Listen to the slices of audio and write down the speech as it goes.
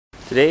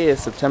Today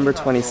is September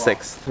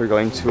 26th. We're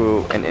going to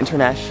an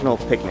international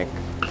picnic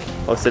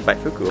hosted by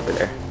Fuku over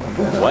there.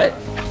 What?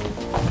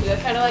 You're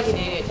kind of like an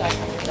idiot talking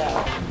to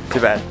yourself.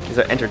 Too bad. These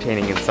are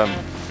entertaining in some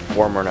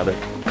form or another.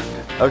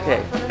 Okay.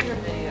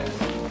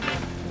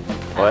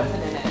 What?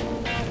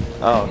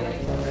 Oh.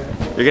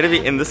 You're gonna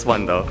be in this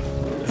one though.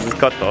 This is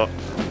Koto.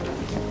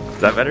 Is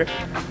that better?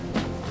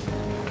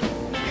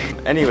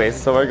 Anyways,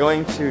 so we're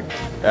going to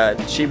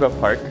Chiba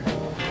Park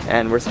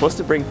and we're supposed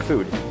to bring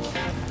food.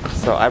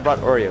 So I brought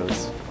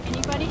Oreos.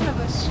 Anybody have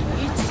a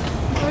sheet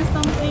or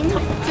something to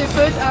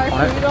put our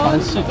food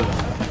on?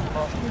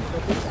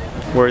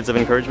 Words of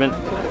encouragement?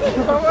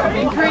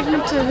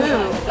 Encouragement to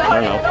who? I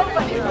don't know.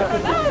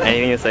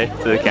 Anything to say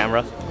to the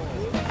camera? I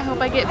hope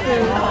I get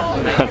food.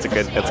 That's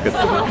good.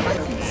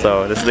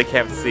 So this is the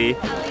KFC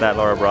that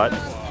Laura brought.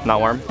 Not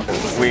warm.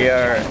 We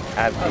are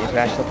at the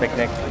international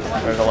picnic.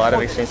 There's a lot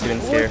of exchange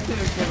students here.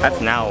 That's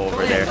now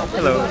over there.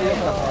 Hello.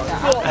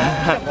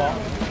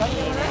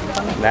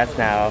 That's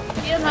now.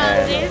 You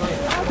know this?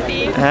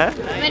 Huh?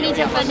 Many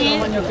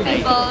Japanese people do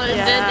this.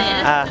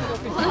 Ah.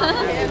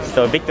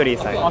 So victory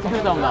sign.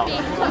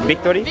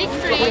 Victory?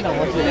 Victory.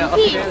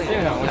 Peace.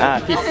 Ah,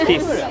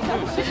 peace.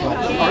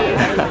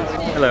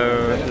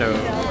 Hello.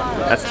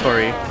 That's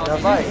Tori.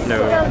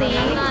 Hello.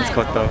 It's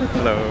Koto.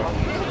 Hello.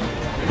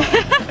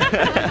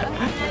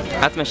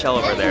 That's Michelle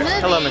over there.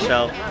 Hello,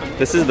 Michelle.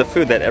 This is the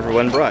food that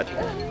everyone brought.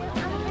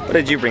 What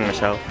did you bring,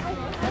 Michelle?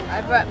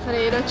 I brought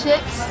potato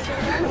chips,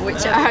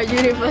 which are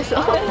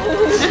universal.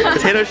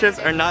 Potato chips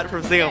are not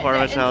from Singapore,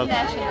 Michelle.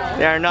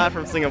 They are not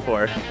from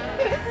Singapore.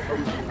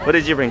 What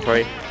did you bring,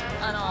 Tori? What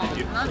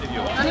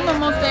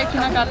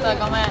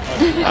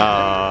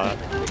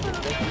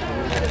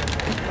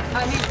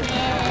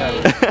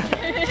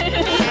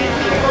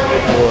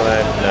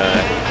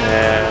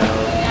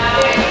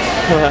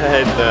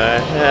the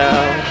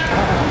hell?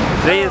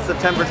 Today is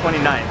September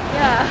 29th.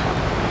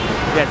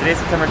 Yeah, today's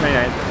September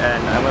 29th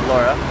and I'm with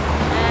Laura.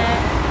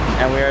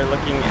 And we are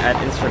looking at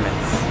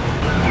instruments.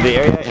 The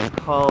area is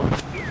called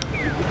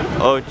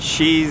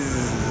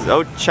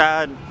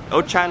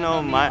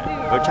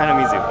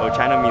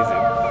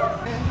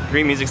Ochanomizu.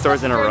 3 music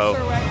stores in a row.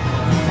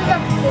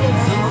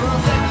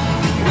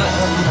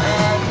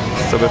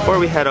 So before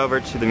we head over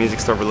to the music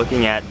store, we're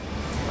looking at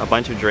a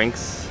bunch of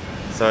drinks.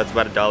 So it's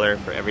about $1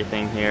 for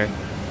everything here.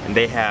 And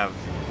they have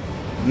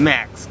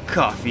Max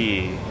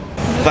Coffee,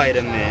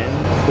 Vitamin,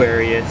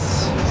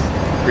 Aquarius,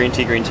 green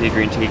tea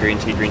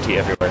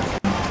everywhere.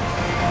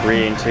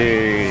 Green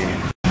tea.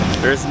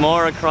 There's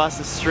more across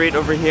the street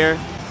over here.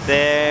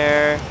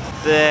 There,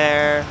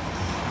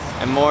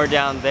 and more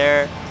down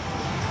there.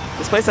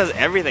 This place has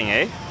everything,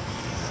 eh?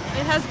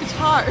 It has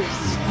guitars.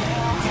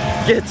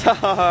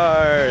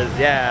 Guitars,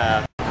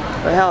 yeah.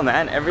 What the hell,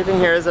 man? Everything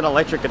here is an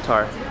electric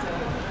guitar.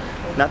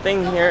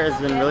 Nothing here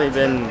has really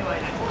been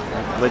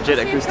legit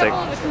acoustic.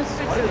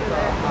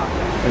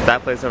 There's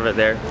that place over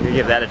there. You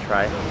give that a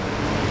try.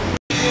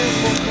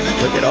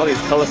 Look at all these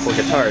colorful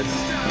guitars.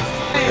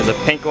 There's a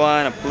pink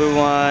one, a blue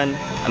one,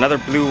 another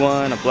blue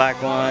one, a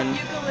black one.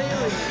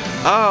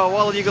 Oh,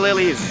 wall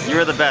ukuleles.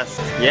 You're the best.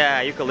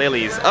 Yeah,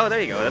 ukuleles. Oh, there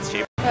you go. That's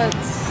cheap.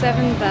 That's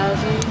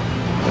 7,000.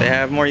 They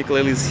have more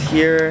ukuleles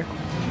here.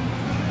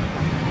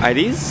 Are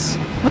these?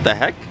 What the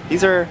heck?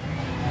 These are...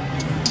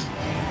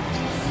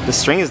 The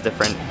string is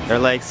different. They're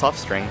like soft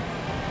string.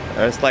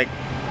 It's like...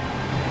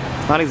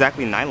 It's not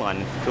exactly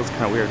nylon. It feels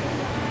kind of weird.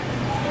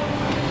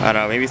 I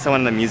don't know, maybe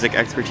someone in the music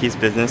expertise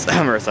business,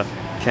 Marissa,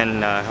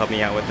 can help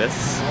me out with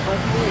this.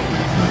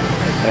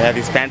 They have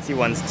these fancy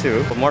ones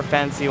too, but more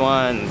fancy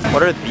ones.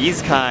 What are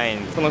these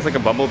kinds? This one looks like a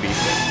bumblebee.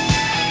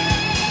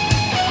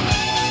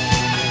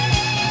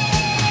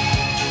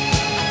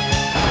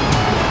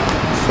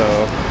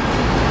 So, I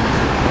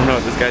don't know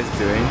what this guy's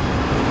doing,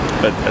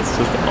 but that's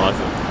just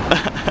awesome.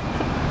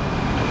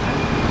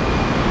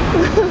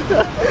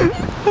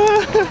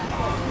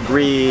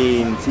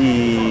 Green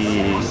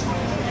tea.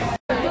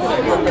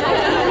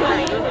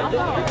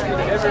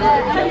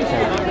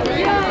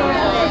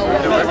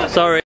 Sorry.